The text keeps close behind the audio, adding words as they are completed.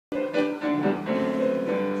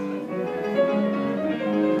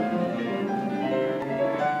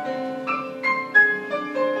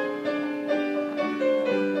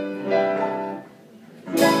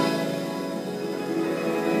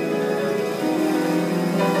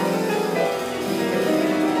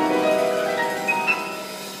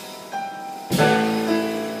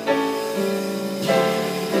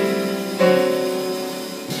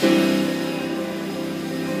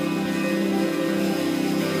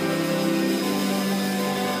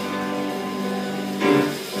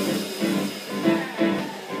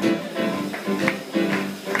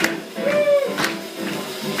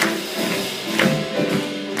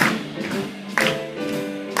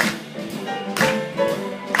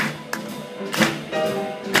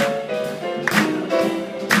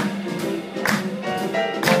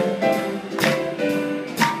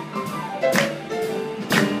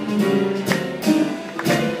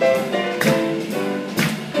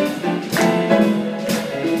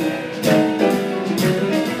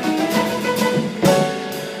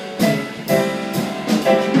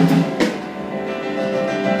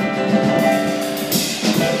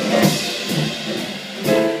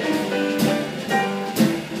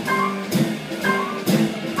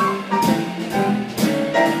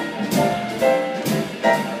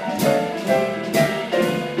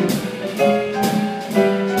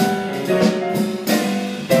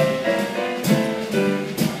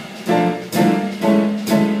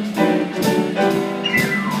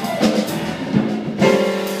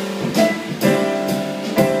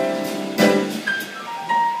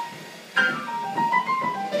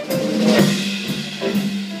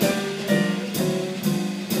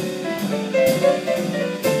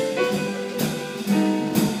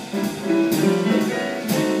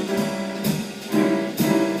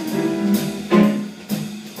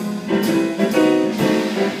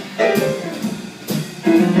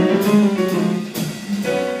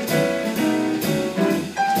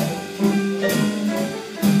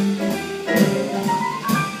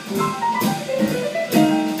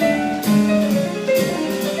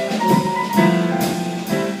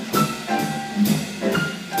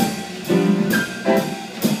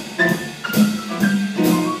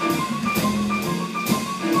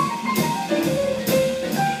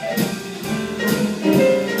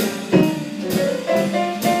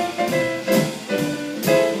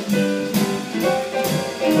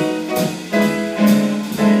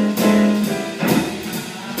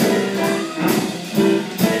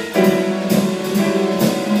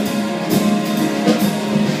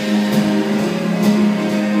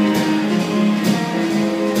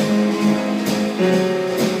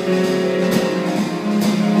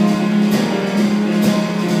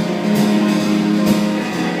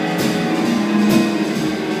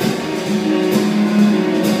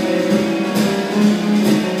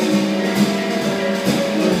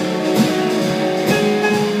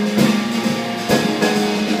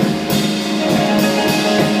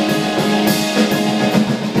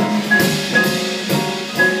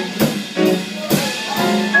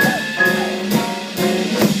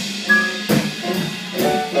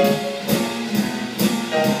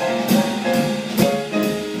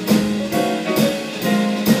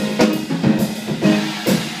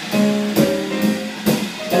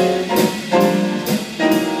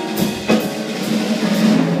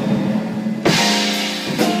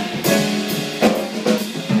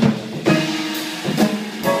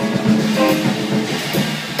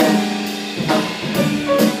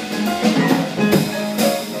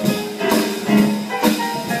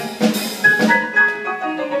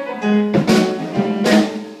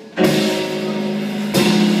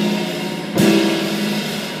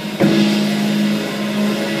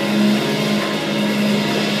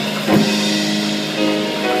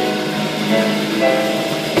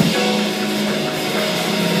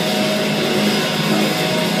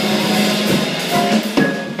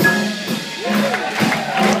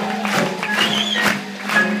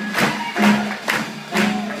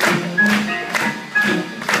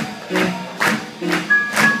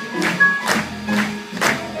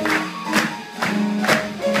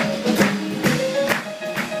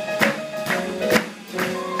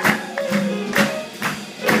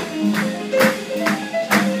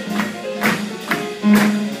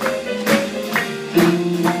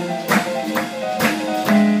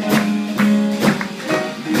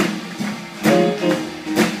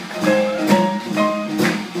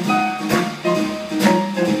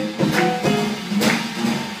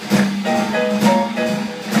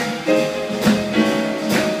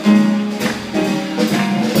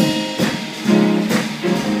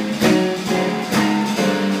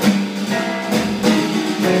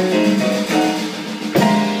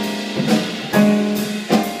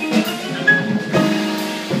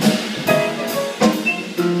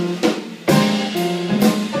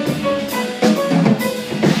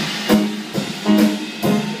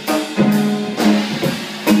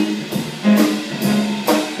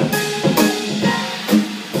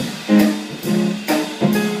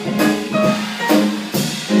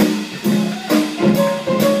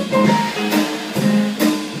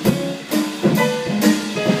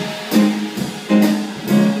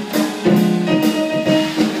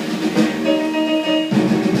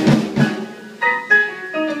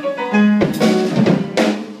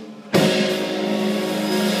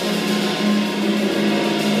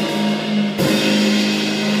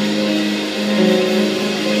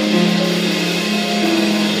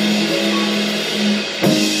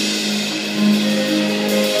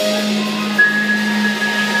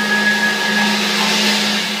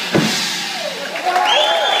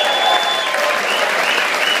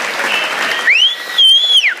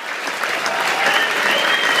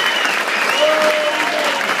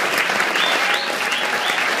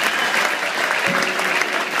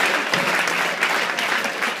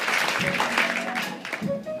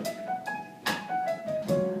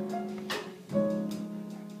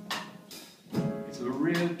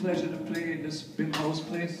pleasure to play in this big house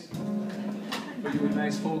place. For you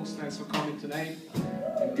nice folks, thanks for coming tonight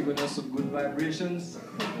and giving us some good vibrations.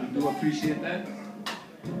 We do appreciate that.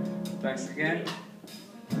 Thanks again.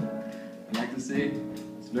 I'd like to say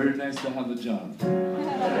it's very nice to have a job.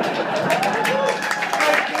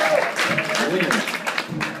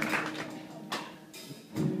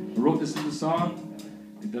 I wrote this in the song.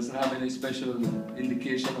 It doesn't have any special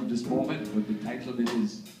indication of this moment, but the title of it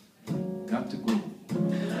is Got to Go. I'm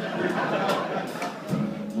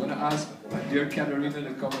going to ask my dear Katarina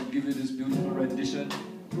to come and give you this beautiful rendition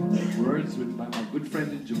of words with my good friend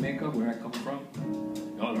in Jamaica, where I come from.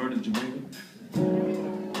 Y'all heard of Jamaica?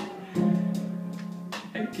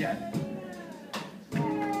 Hey, cat.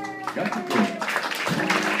 Got to go.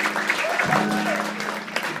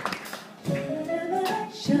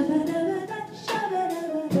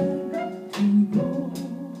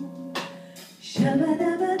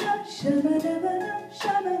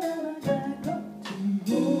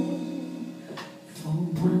 For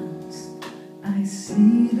once I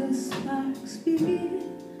see the sparks begin,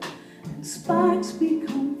 and sparks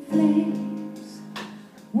become flames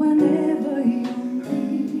whenever you're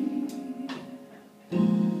near.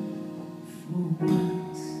 For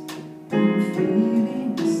once I'm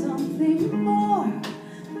feeling something more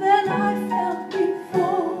than I felt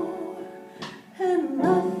before, and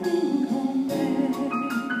nothing compares.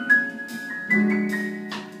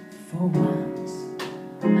 For once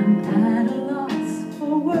I'm at a loss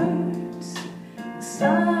for words. It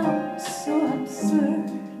sounds so absurd,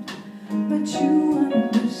 but you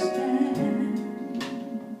understand.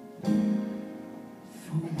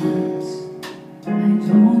 For once I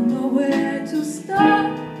don't know where to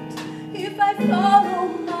start. If I follow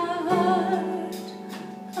my heart,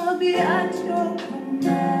 I'll be at your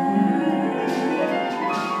command.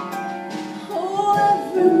 Oh,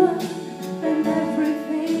 everyone and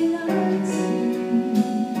everything I see,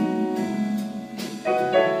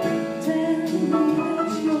 tell me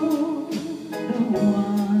that you're the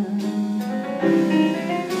one.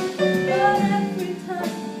 But every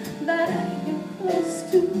time that I get close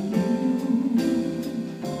to you,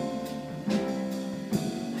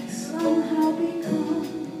 I somehow become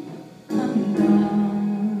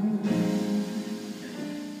undone.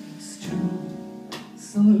 It's true,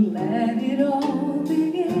 so let it all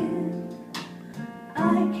begin. I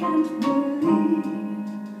can't believe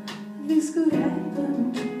this could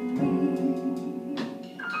happen to me.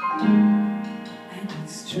 And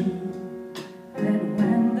it's true that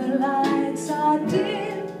when the lights are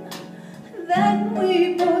dim, then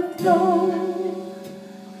we both know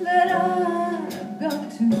that I've got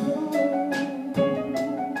to go.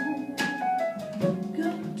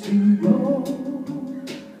 Got to go.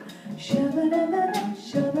 Shabba-dabba-dabba.